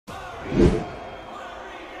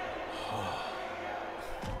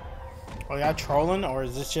Are y'all trolling, or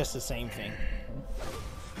is this just the same thing?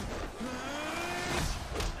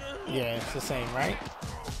 Yeah, it's the same, right?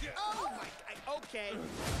 Okay.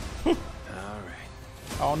 Alright.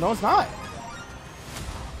 Oh, no, it's not.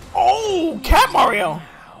 Oh, Cat Mario!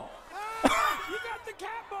 You got the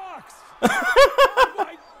cat box! Oh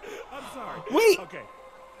my, I'm sorry. Wait! Okay.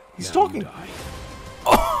 He's Now talking. you die.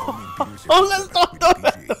 Oh, let's talk.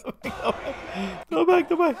 Go back,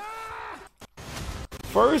 go back.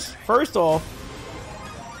 First off,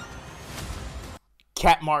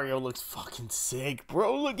 Cat Mario looks fucking sick,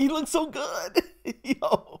 bro. Look, he looks so good.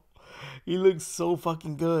 Yo, he looks so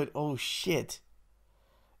fucking good. Oh shit.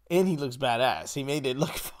 And he looks badass. He made it look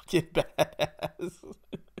fucking badass.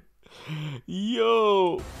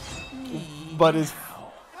 Yo. But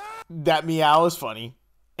that meow is funny.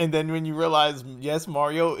 And then when you realize, yes,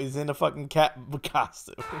 Mario is in a fucking cat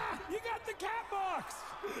costume. You got the cat box!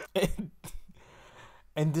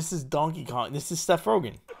 And this is Donkey Kong. This is Seth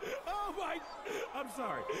Rogen. Oh my, I'm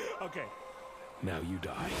sorry. Okay. Now you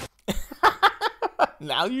die.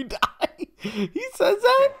 Now you die. He says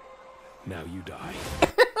that? Now you die.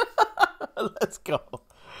 Let's go.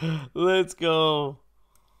 Let's go.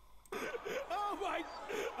 Oh my,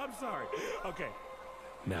 I'm sorry. Okay.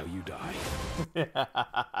 Now you die.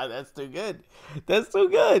 That's too good. That's too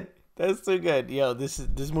good. That's too good. Yo, this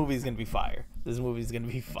movie's gonna be fire. This movie's gonna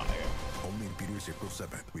be fire. Only in theaters April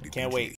 7th. Can't wait.